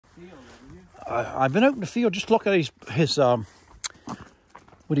I've been out in the field. Just look at his what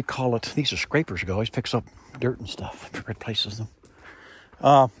do you call it? These are scrapers, guys. Picks up dirt and stuff, replaces them.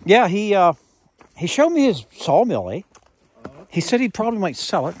 Yeah, he showed me his sawmill, eh? He said he probably might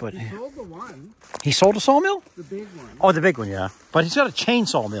sell it, but... He sold the one. He sold a sawmill? The big one. Oh, the big one, yeah. But he's got a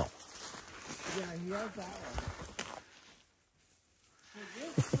chainsaw mill. Yeah, he has that one.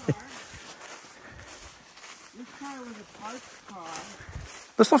 This car was a parked car.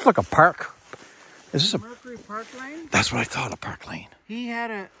 This looks like a park. Is this a... Mercury Park Lane? That's what I thought, a park lane. He had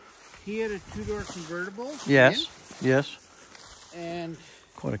a two-door convertible. Yes, yes. And...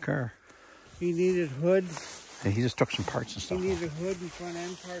 Quite a car. He needed hood. And he just took some parts and He stuff. needed hood and front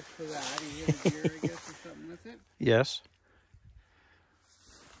end parts for that. He hit a gear, I guess, or something with it. Yes.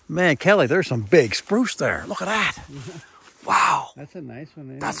 Man, Kelly, there's some big spruce there. Look at that. Wow. That's a nice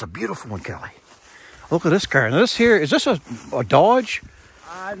one, That's a beautiful one, Kelly. Look at this car. Now this here, is this a Dodge?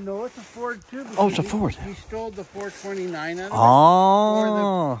 No, it's a Ford too. Oh, it's a Ford. He stole the 429 out of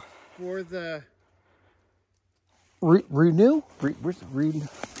Oh. it. For the Renew?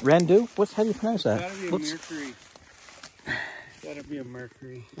 Rendu? How do you pronounce that? Gotta be a Mercury. Gotta be a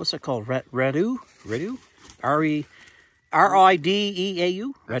Mercury. What's it called? Redu?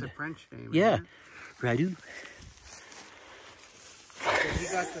 R-I-D-E-A-U? That's a French name. Yeah. Redu. So he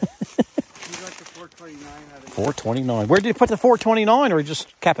got the 429 out of it. 429. Where did you put the 429 or you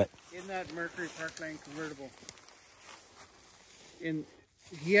just kept it? In that Mercury Park Lane convertible.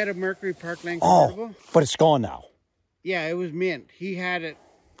 He had a Mercury Park Lane convertible. Oh, but it's gone now. Yeah, it was mint. He had it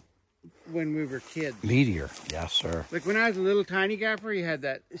when we were kids. Meteor. Yes, sir. Like when I was a little tiny gaffer, he had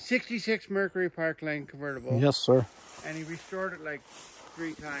that 66 Mercury Park Lane convertible. Yes, sir. And he restored it like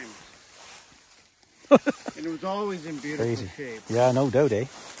 3 times. And it was always in beautiful shape. Yeah, no doubt, eh?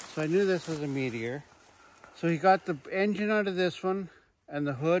 So I knew this was a Meteor. So he got the engine out of this one and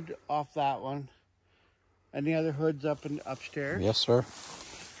the hood off that one. And the other hood's upstairs. Yes, sir.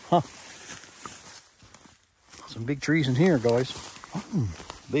 Huh. Some big trees in here, guys.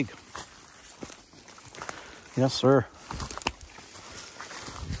 Big. Yes, sir.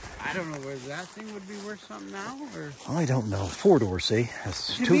 I don't know whether that thing would be worth something now, or... I don't know. 4 doors, see?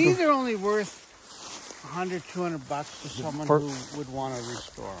 That's To me, they're only worth $100, $200 to someone who would want to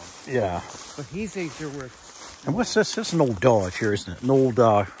restore them. Yeah. But he thinks they're worth... And what's this? This is an old Dodge here, isn't it? An old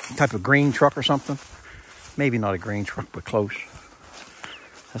type of green truck or something. Maybe not a green truck, but close.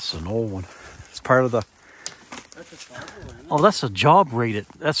 That's an old one. It's part of the... That's a Fargo, isn't it? Oh, that's a job rated.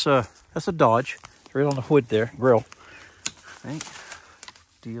 That's a Dodge. Right on the hood there, grill. Right?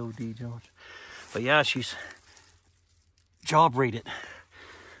 DOD Dodge. But yeah, she's job rated.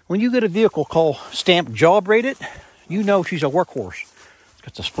 When you get a vehicle called stamped job rated, you know she's a workhorse. It's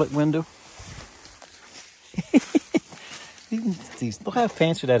got the split window. Even these, look how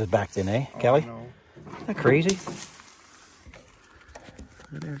fancy that is back then, eh, Kelly? No. Isn't that crazy?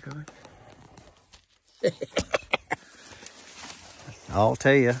 There, guy. I'll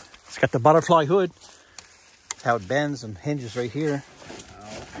tell you, it's got the butterfly hood. That's how it bends and hinges right here.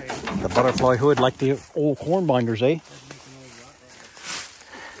 Okay. The butterfly hood, like the old corn binders, eh?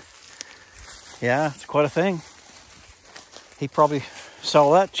 Yeah, it's quite a thing. He'd probably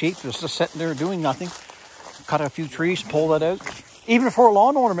sell that cheap, just sitting there doing nothing. Cut a few trees, pull that out. Even for a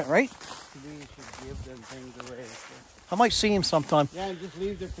lawn ornament, right? We should give them things away. I might see him sometime. Yeah, and just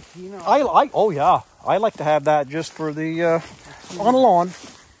leave their patina on. Oh yeah, I like to have that just for the on the lawn.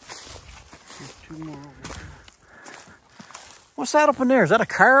 There's 2 more over there. What's that up in there? Is that a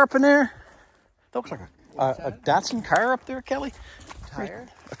car up in there? That looks like a Datsun car up there, Kelly. Tire?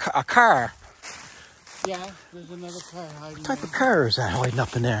 A car. Yeah, there's another car hiding. What type of car is that hiding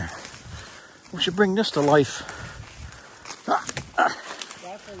up in there? We should bring this to life.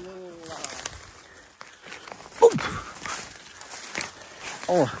 That's a little...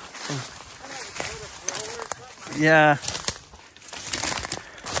 Oh. Yeah.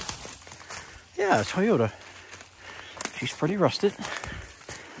 Yeah, Toyota. She's pretty rusted.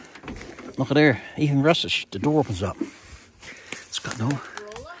 Look at there. Even rusted. The door opens up. It's got no...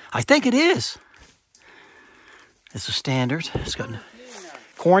 I think it is. It's a standard. It's got no...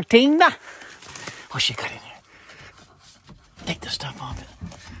 Quarantina. What's she got in here? Take the stuff off it.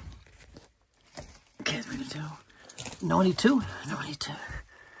 Okay, 32. 92? 92.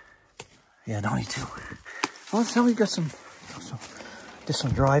 Yeah, 92. Well, so we got did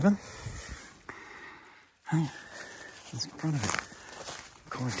some driving. Hey, that's in front of it.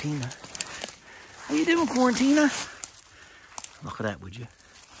 Quarantina. How you doing, Quarantina? Look at that, would you?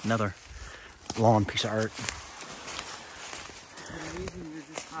 Another lawn piece of art. They're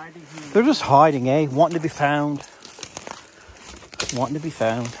just hiding here. They're just hiding, eh? Wanting to be found. Wanting to be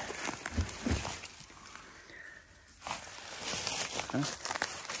found. I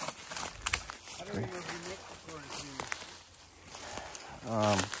don't know what he makes the quarantine.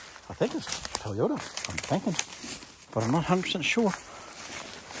 I think it's Toyota, I'm thinking. But I'm not 100% sure.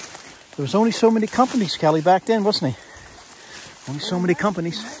 There was only so many companies, Kelly, back then, wasn't he? Only so many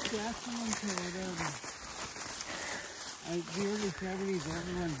companies. The early 70s,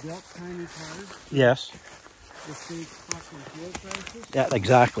 everyone built tiny cars. Yes. With big fucking fuel prices. Yeah,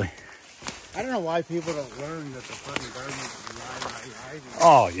 exactly. I don't know why people don't learn that the fucking government is lying.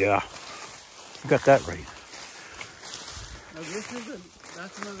 Oh, yeah. You got that right. Now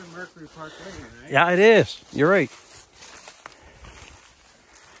that's another Mercury Park Lane, right? Yeah, it is. You're right.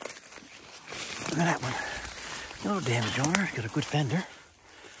 Look at that one. No damage on her. Got a good fender.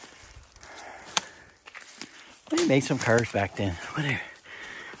 They made some cars back then. Whatever.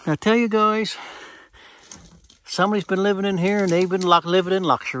 Now, I tell you guys, somebody's been living in here and they've been living in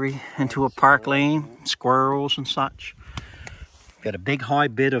luxury into a park lane, squirrels and such. Got a big high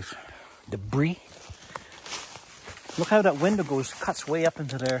bit of debris. Look how that window cuts way up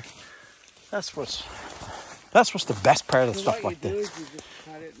into there. That's what's the best part of the stuff like this. What you do is you just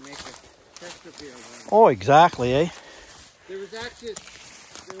cut it and make a Chesterfield. Oh, exactly, eh? There was actually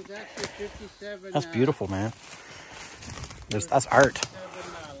 57. That's beautiful, man. That's art.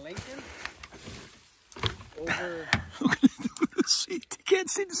 Lincoln over. Look at the seat. You can't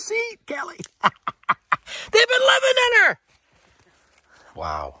see the seat, Kelly. They've been living in her.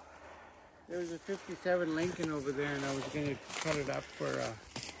 Wow. There was a 57 Lincoln over there, and I was going to cut it up for.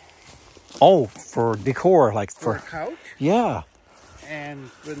 Oh, for decor, like for a couch. Yeah. And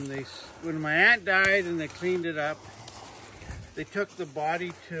when my aunt died and they cleaned it up, they took the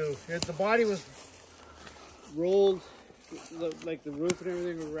body to. The body was rolled, like the roof and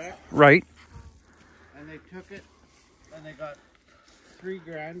everything was wrecked. Right. And they took it, and they got $3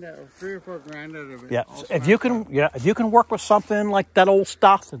 or $4 grand out of it. Yeah. So if you can work with something like that old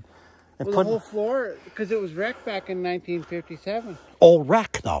stuff and put the whole floor, because it was wrecked back in 1957. Old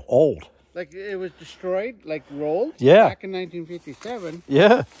wreck though, old. Like it was destroyed, like rolled. Yeah. Back in 1957.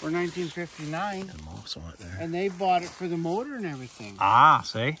 Yeah. Or 1959. Right there. And they bought it for the motor and everything. Ah,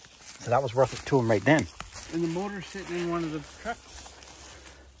 see? So that was worth it to them right then. And the motor's sitting in one of the trucks.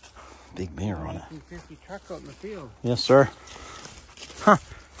 Big mirror on it. 1950 truck out in the field. Yes, sir. Huh.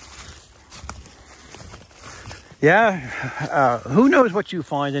 Yeah. Who knows what you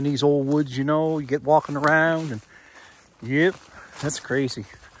find in these old woods, you know? You get walking around and... Yep. That's crazy.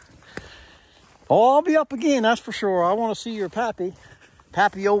 Oh, I'll be up again, that's for sure. I want to see your pappy.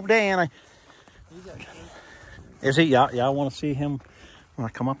 Pappy old Dan. Is he? Yeah, I want to see him when I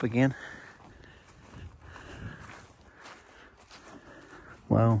come up again.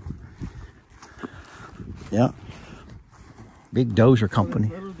 Wow. Yeah. Big Dozer company.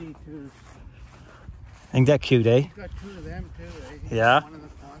 Little D2s. Ain't that cute, eh? He's got 2 of them too, eh? Yeah. One of the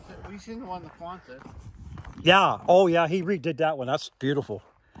Quonset. We've seen the one in the Quonset. Yeah. Oh, yeah, he redid that one. That's beautiful.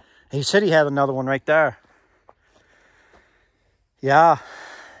 He said he had another one right there. Yeah.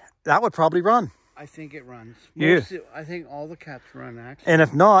 That would probably run. I think it runs. Yeah. I think all the cats run, actually. And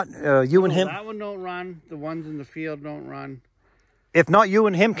if not, you and him... That one don't run. The ones in the field don't run. If not, you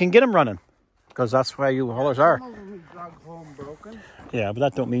and him can get them running. Because that's where you haulers are. Some of them we drug home broken. Yeah, but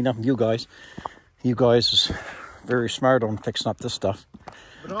that don't mean nothing to you guys. You guys is very smart on fixing up this stuff.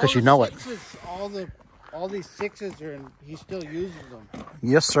 Because you know it. All these 6s are in, he still uses them.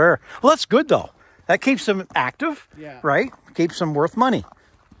 Yes, sir. Well, that's good, though. That keeps him active, yeah. Right? Keeps him worth money.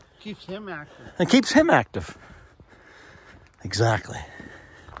 Keeps him active. And keeps him active. Exactly.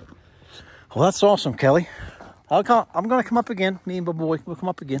 Well, that's awesome, Kelly. I'm going to come up again. Me and my boy will come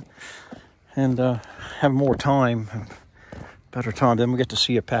up again. And have more time. Better time. Then we get to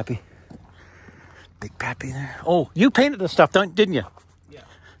see your pappy. Big pappy there. Oh, you painted this stuff, didn't you? Yeah.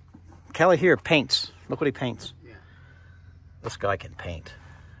 Kelly here paints. Look what he paints. Yeah. This guy can paint.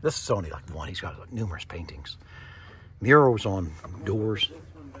 This is only like one. He's got like numerous paintings. Murals on doors.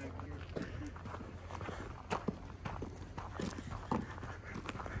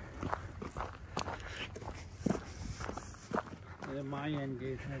 And then my end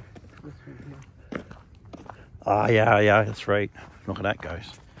gate has this one here. Ah, yeah, that's right. Look at that, guys.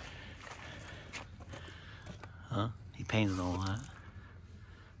 Huh? He painted all that.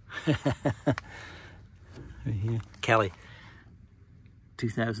 Right here. Kelly.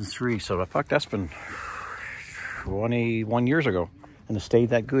 2003. So the fuck, that's been 21 years ago. And it stayed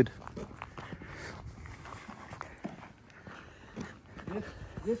that good.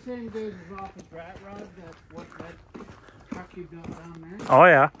 This end gate is off the rat rod. That's what that truck you built down there. Oh,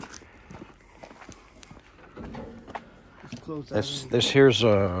 yeah. Close that This here's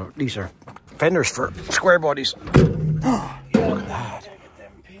these are fenders for square bodies. Look at that.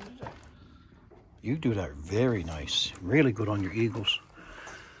 You do that very nice. Really good on your eagles.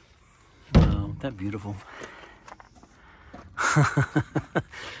 Wow, that beautiful.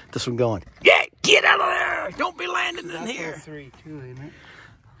 This one going, yeah, get out of there. Don't be landing in here. That's 3 too, ain't it?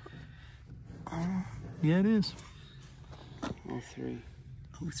 Yeah, it is. 03.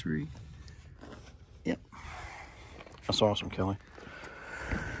 03. Yep. That's awesome, Kelly.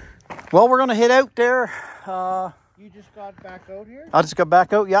 Well, we're going to head out there. You just got back out here? I just got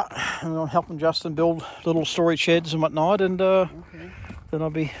back out, yeah. I'm helping Justin build little storage sheds and whatnot, and Okay. then I'll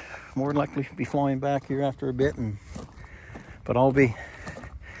be more than likely be flying back here after a bit, but I'll be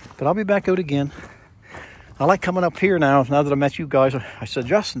back out again. I like coming up here now that I met you guys. I said,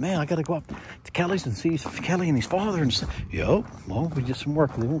 Justin, man, I got to go up to Kelly's and see Kelly and his father and stuff. Yo, well, we did some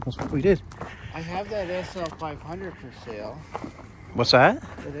work with him. That's what we did. I have that SL500 for sale. What's that?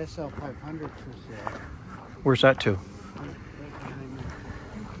 That SL500 for sale. Where's that to?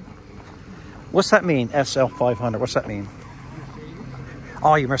 What's that mean, SL500? What's that mean?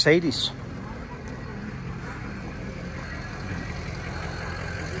 Oh, your Mercedes.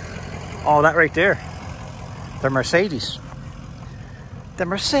 Oh, that right there. The Mercedes. The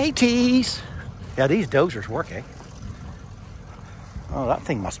Mercedes. Yeah, these dozers work, eh? Oh, that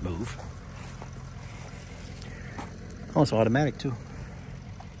thing must move. Oh, it's automatic too.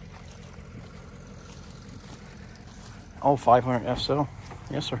 Oh, 500 SL.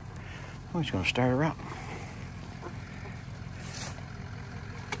 Yes, sir. I'm just going to start her up.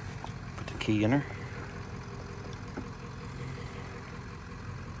 Put the key in her.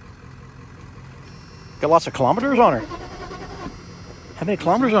 Got lots of kilometers on her. How many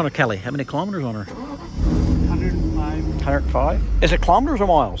kilometers on her, Kelly? How many kilometers on her? 105. 105? Is it kilometers or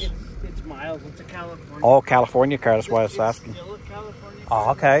miles? It's miles. It's a California. Oh, California car. That's why I was asking. Still a California.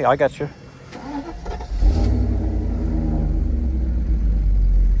 Oh, okay. I got you.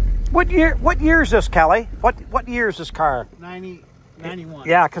 What year is this, Kelly? What year is this car? 91.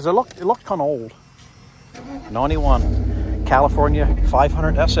 Yeah, because it looked kind of old. 91. California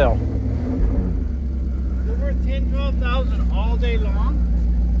 500 SL. They're worth 10,000, 12,000 all day long.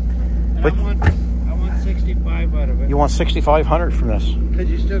 And But- I want 65 out of it. You want 6,500 from this? Because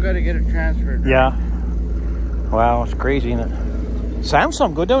you still got to get it transferred. Yeah. Wow, it's crazy, isn't it? Sounds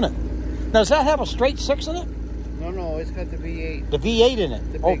some good, don't it? Now, does that have a straight 6 in it? No, it's got the V8. The V8 in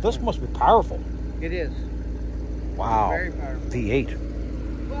it. The Oh, big this one. must be powerful. It is. Wow. Very powerful.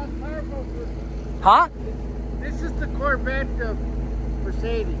 V8. Well, powerful for... Huh? This is the Corvette of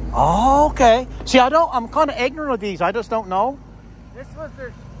Mercedes. Oh, okay. See, I'm kind of ignorant of these. I just don't know. This was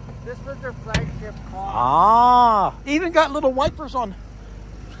their flagship car. Ah, even got little wipers on,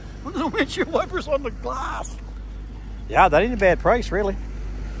 little windshield wipers on the glass. Yeah, that ain't a bad price, really.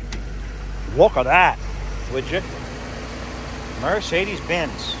 Look at that, would you?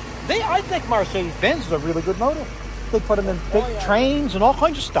 Mercedes-Benz. I think Mercedes-Benz is a really good motor. They put them in big trains and all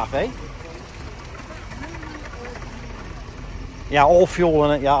kinds of stuff, eh? Yeah, all fuel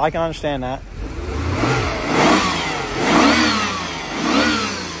in it. Yeah, I can understand that.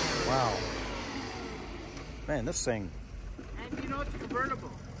 Wow. Man, this thing. And you know it's convertible.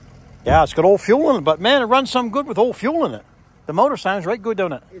 Yeah, it's got old fuel in it, but man, it runs some good with old fuel in it. The motor sounds right good,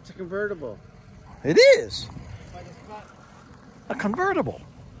 don't it? It's a convertible. It is. But it's got A convertible.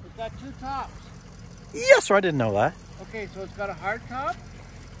 2 tops. Yes, sir, I didn't know that. Okay, so it's got a hard top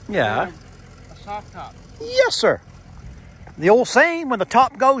Yeah. and a soft top. Yes, sir. The old saying, when the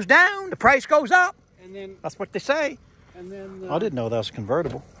top goes down, the price goes up. And then That's what they say. and I didn't know that was a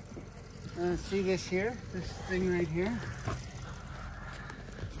convertible. see this here? This thing right here?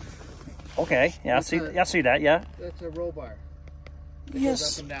 Okay, yeah, That's I see that, yeah. That's a roll bar. It goes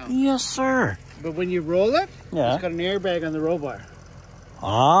Yes, up and down. yes, sir. But when you roll it, Yeah. it's got an airbag on the roll bar.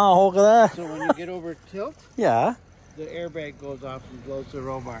 Ah, look at that. So when you get over tilt, Yeah. the airbag goes off and blows the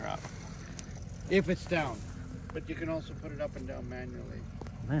roll bar up. If it's down. But you can also put it up and down manually.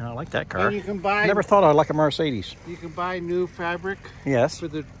 Man, I like that car. And you can buy I never thought I'd like a Mercedes. you can buy new fabric Yes. for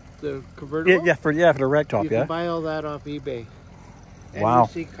the convertible. Yeah, for the rag top, You yeah. can buy all that off eBay. And Wow. your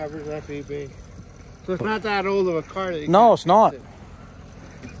seat covers off eBay. So it's not that old of a car. That you No, can't it's not. fix it.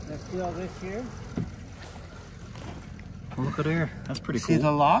 Let's see all this here. Look at there. That's pretty See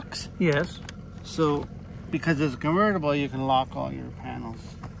the locks? Yes. So, because it's convertible, you can lock all your panels.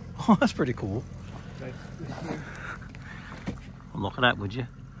 Oh, that's pretty cool. Like this here. Well, look at that, would you?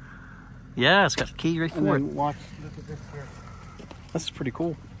 Yeah, it's got the key right And for it. then watch, look at this here. That's pretty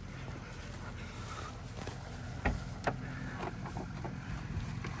cool.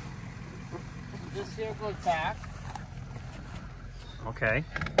 This here goes back. Okay.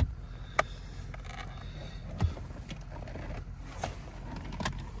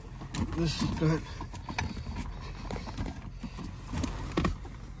 This is good.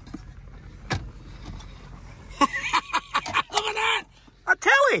 Look at that! A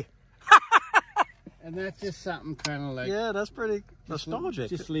telly! And that's just something kind of like... Yeah, that's pretty nostalgic.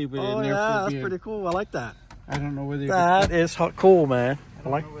 Just leave it oh, in there yeah, for that's being... pretty cool. I like that. I don't know whether you That is cool, man. I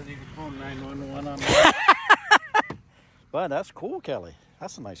don't know whether you can phone 911 on that. But that's cool, Kelly.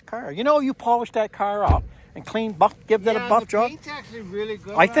 That's a nice car. You know, you polish that car up and clean, give that a buff job. The paint's actually really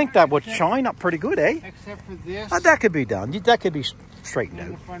good. I think that would shine up pretty good, eh? Except for this. That could be done. That could be straightened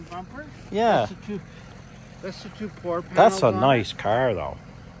And out. the front bumper. Yeah. That's the two pour panels. That's a on nice it. car, though.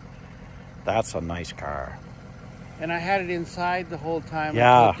 That's a nice car. And I had it inside the whole time.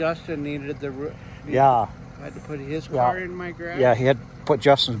 Yeah. Until Justin needed the. Yeah. I had to put his car in my garage. Yeah, he had put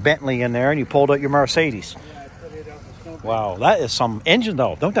Justin's Bentley in there, and you pulled out your Mercedes. Yeah, I put it out the snow. Wow, that is some engine,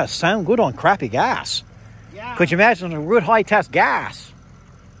 though. Don't that sound good on crappy gas? Yeah. Could you imagine a good high-test gas?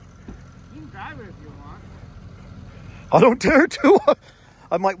 You can drive it if you want. I don't dare to.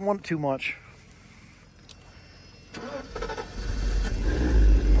 I might want it too much.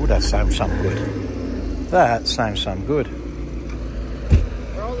 Oh, that sounds some good. That sounds some good.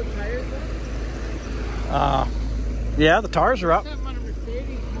 Are all the tires up? Yeah, the tires are up. Except on a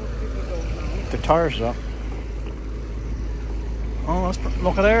Mercedes, most people don't know. The tires are up. Oh,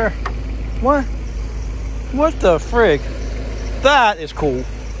 look at there. What? What the frig? That is cool.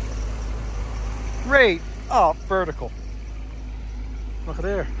 Right up vertical. Look at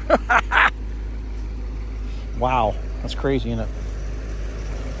there. Wow, that's crazy, isn't it?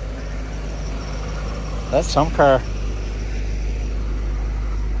 That's some car.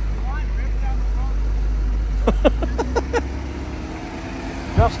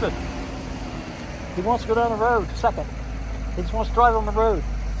 Justin, he wants to go down the road. Second, he just wants to drive on the road.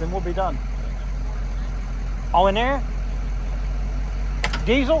 Then we'll be done. Oh, in there?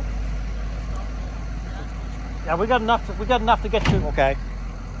 Diesel? Yeah, we got enough. We got enough to get to. Okay.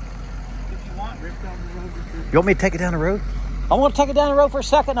 If you want, rip down the road. You want me to take it down the road? I want to take it down the road for a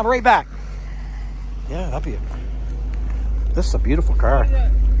second. I'm right back. Yeah, that'd be it. This is a beautiful car.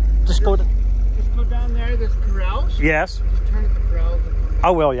 Just go. Just go down there. There's corrals. Yes. Just turn at the corrals. And come back. I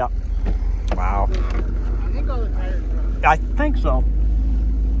will. Yeah. Wow. I think all the tires are up. I think so.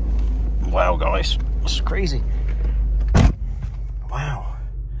 Wow, guys, this is crazy. Wow.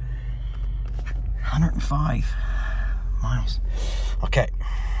 105 miles. Okay.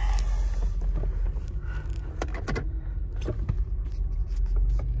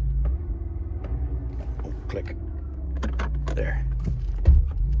 Oh, click. There.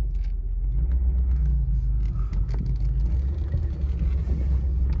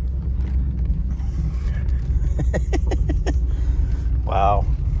 Wow.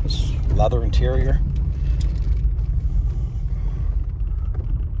 This leather interior.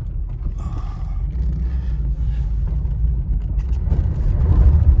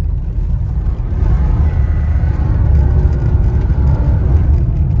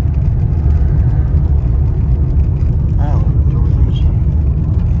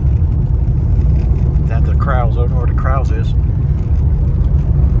 I don't know where the Krause is.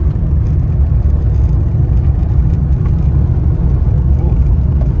 Ooh,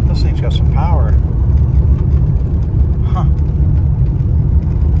 this thing's got some power. Huh.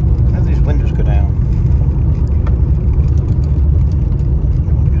 How do these windows go down?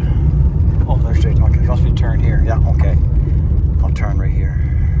 Oh, they're straight. Okay, must be turned here. Yeah, okay. I'll turn right here.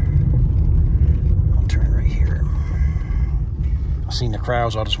 I'll turn right here. I seen the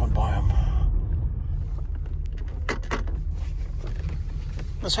Krause, I just went by them.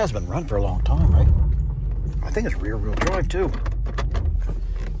 This has been run for a long time, right? I think it's rear-wheel drive, too.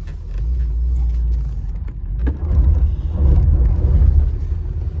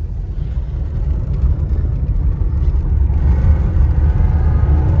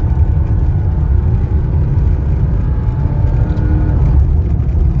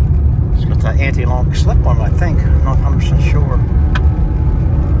 It's got that anti-lock slip on it, I think. I'm not 100% sure.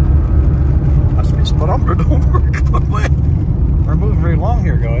 That's the speedometer don't work, but we're moving very long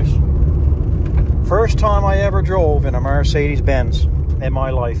here, guys. First time I ever drove in a Mercedes-Benz in my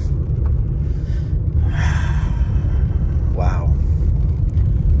life. Wow.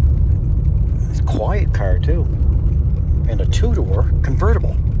 It's a quiet car, too. And a two-door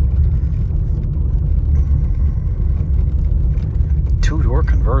convertible. Two-door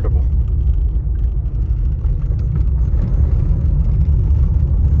convertible.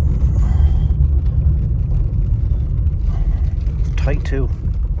 Tight too.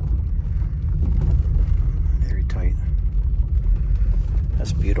 Very tight.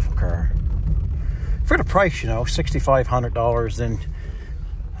 That's a beautiful car. For the price, you know, $6,500, then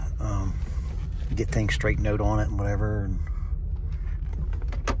get things straightened out on it and whatever. And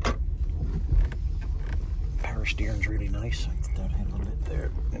power steering's really nice. Put that in a little bit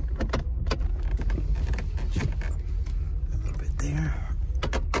there. A little bit there.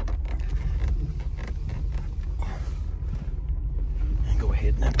 And go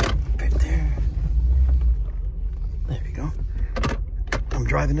ahead and that bit there. There we go. I'm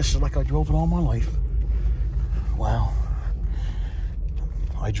driving this like I drove it all my life. Wow.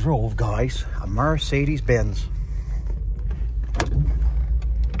 I drove, guys, a Mercedes-Benz.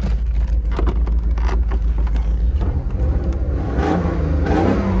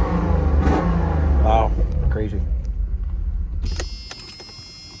 Wow, crazy.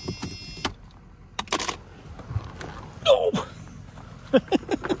 Oh!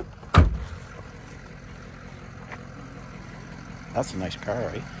 That's a nice car,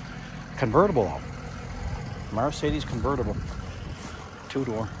 right? Convertible, though. Mercedes convertible.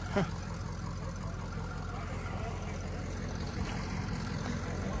 Two-door. Huh.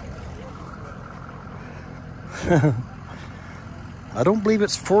 I don't believe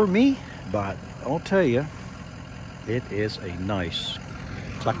it's for me, but I'll tell you, it is a nice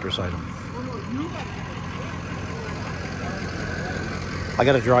collector's item. I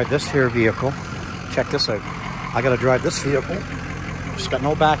got to drive this here vehicle. Check this out. I got to drive this vehicle. It's got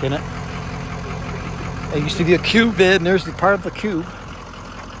no back in it. It used to be a cube bed, and there's the part of the cube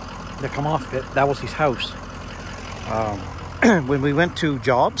that come off it. That was his house. When we went to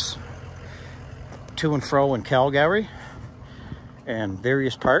jobs, to and fro in Calgary and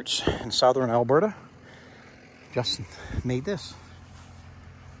various parts in southern Alberta, Justin made this.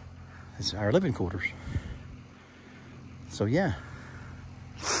 It's our living quarters. So yeah.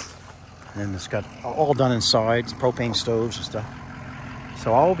 And it's got all done inside, propane stoves and stuff.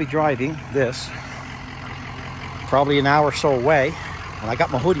 So I'll be driving this probably an hour or so away. And I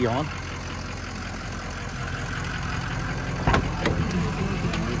got my hoodie on.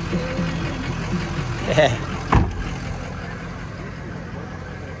 Yeah.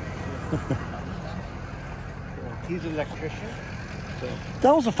 He's an electrician. So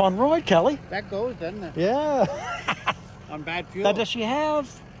That was a fun ride, Kelly. that goes, doesn't it? Yeah. On bad fuel. Now, does she have?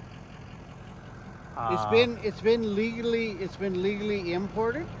 It's been legally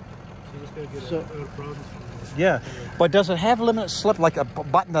imported. So Yeah, but does it have limited slip, like a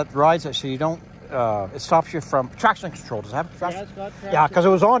button that rides it so you don't? It stops you from traction control. Does it have traction? yeah, it's got traction. Yeah, because it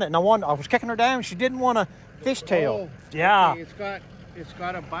was on it, and I was kicking her down. She didn't want a fishtail. Oh, Yeah, okay, it's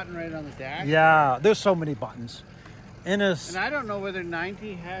got a button right on the dash. yeah. There's so many buttons. And And I don't know whether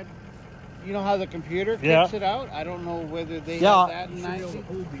 90 had. You know how the computer kicks Yeah. it out? I don't know whether they Yeah. had that in 90.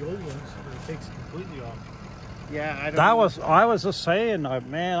 hold the old ones, and it takes it completely off. Yeah, I don't know. I was just saying,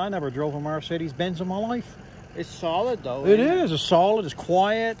 man, I never drove a Mercedes-Benz in my life. It's solid though. It isn't is. It's solid. It's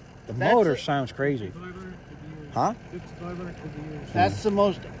quiet. The That's motor it. sounds crazy. 500 could be yours. Huh? 5,500 could be yours. That's the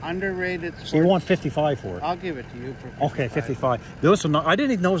most underrated So you sport. want 55 for it? I'll give it to you for 55. Okay, 55. Those are not, I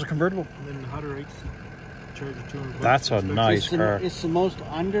didn't even know it was a convertible. And then the Hutter H charge you 200 bucks. That's a Expect- nice- It's the, car. it's the most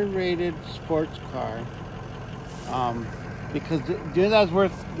underrated sports car. Because do you know that was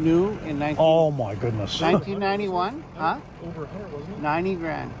worth new in 1991? Huh? Over 100, wasn't it? 90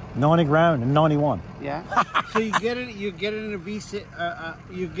 grand. 90 grand and 91. Yeah. So you get it in a V6,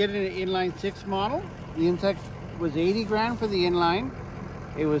 you get it in an inline 6 model. The Intec was 80 grand for the inline.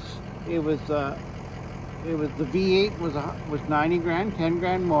 It was the V8 was 90 grand, 10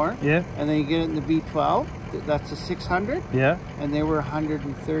 grand more. Yeah. And then you get it in the V12. That's a 600, Yeah. and they were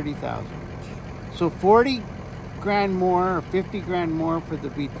 130,000. So 40 grand more or 50 grand more for the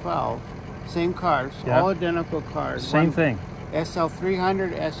V12. Same cars, Yeah. all identical cars. Same One thing.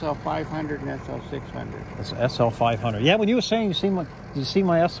 SL300, SL500, and SL600. It's SL500. Yeah, when you were saying did you see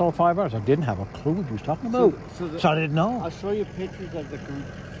my SL500? I didn't have a clue what you was talking about. So I didn't know. I'll show you pictures of the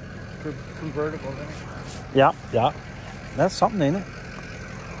convertible. Yeah, yeah. That's something, ain't it?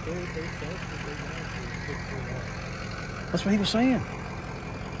 That's what he was saying.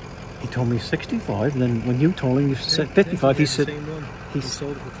 He told me 65, and then when you told him you said 55, he said Same one. he He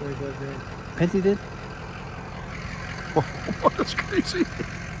sold it for 25 grand. Penty did. Oh, that's crazy.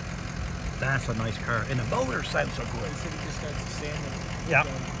 That's a nice car, and the motor sounds so He good. said he just has to sand it. Yeah.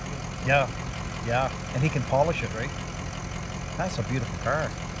 Yeah, yeah, and he can polish it, right? That's a beautiful car.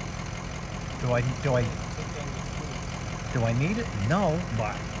 Do I need it? No,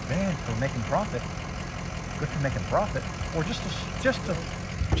 but man, for making profit, good for making profit, or just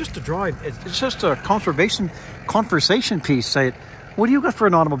to drive. It's just a conversation piece. Say, what do you got for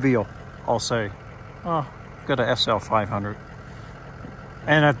an automobile? I'll say, oh, got a SL500,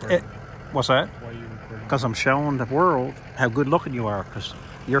 and what's that? Why are you recording? Because I'm showing the world how good looking you are. Because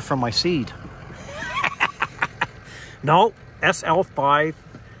you're from my seed. No,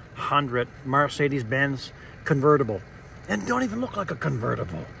 SL500 Mercedes-Benz convertible. And don't even look like a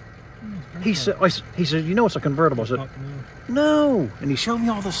convertible. He said, you know it's a convertible. I said, no. And he showed me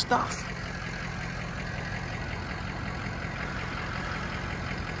all the stuff.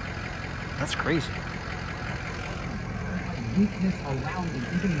 That's crazy.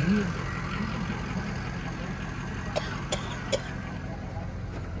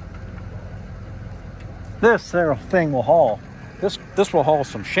 This there thing will haul. This will haul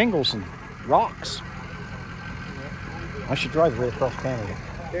some shingles and rocks. I should drive it right across Canada.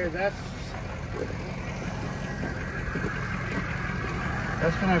 There, that's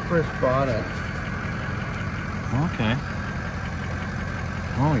when I first bought it. Okay.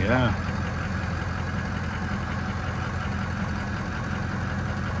 Oh yeah.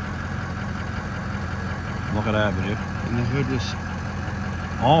 Look at that, would you? And the hood was,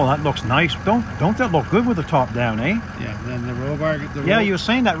 Oh, that looks nice. Don't that look good with the top down, eh? yeah, then the roll bar. Yeah, you were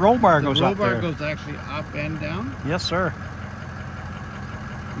saying that roll bar goes up The roll there. bar goes actually up and down. Yes, sir.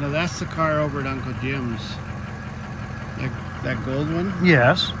 No, that's the car over at Uncle Jim's. That gold one.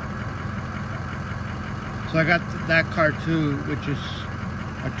 Yes. So I got that car too, which is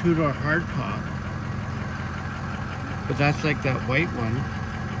a two-door hardtop. But that's like that white one.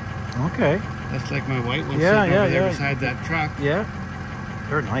 Okay. That's like my white one Yeah, sitting yeah, over there yeah. beside that truck. Yeah.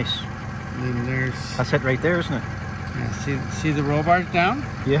 They're nice. And then there's, That's it right there, isn't it? yeah, see the roll bars down?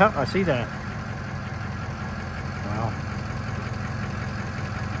 Yeah, I see that. Wow.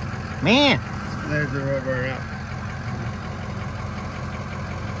 Man. There's the roll bar up.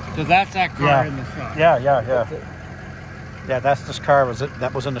 So that's that car Yeah. in the shop. Yeah. Yeah, that's this car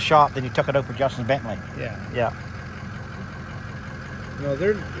that was in the shop. Then you took it out for Justin Bentley. Yeah. Yeah. No,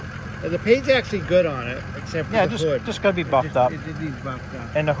 the paint's actually good on it, except for Yeah, the hood. just gotta be buffed up. It needs buffed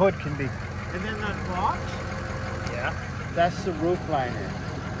up. And the hood can be. And then that box, Yeah. that's the roof liner.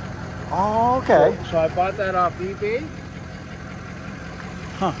 Oh, okay. So I bought that off eBay.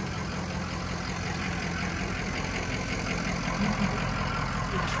 Huh.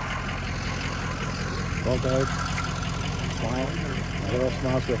 Well, guys, smile. My little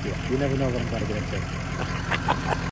smile's with you. You never know what I'm going to get into.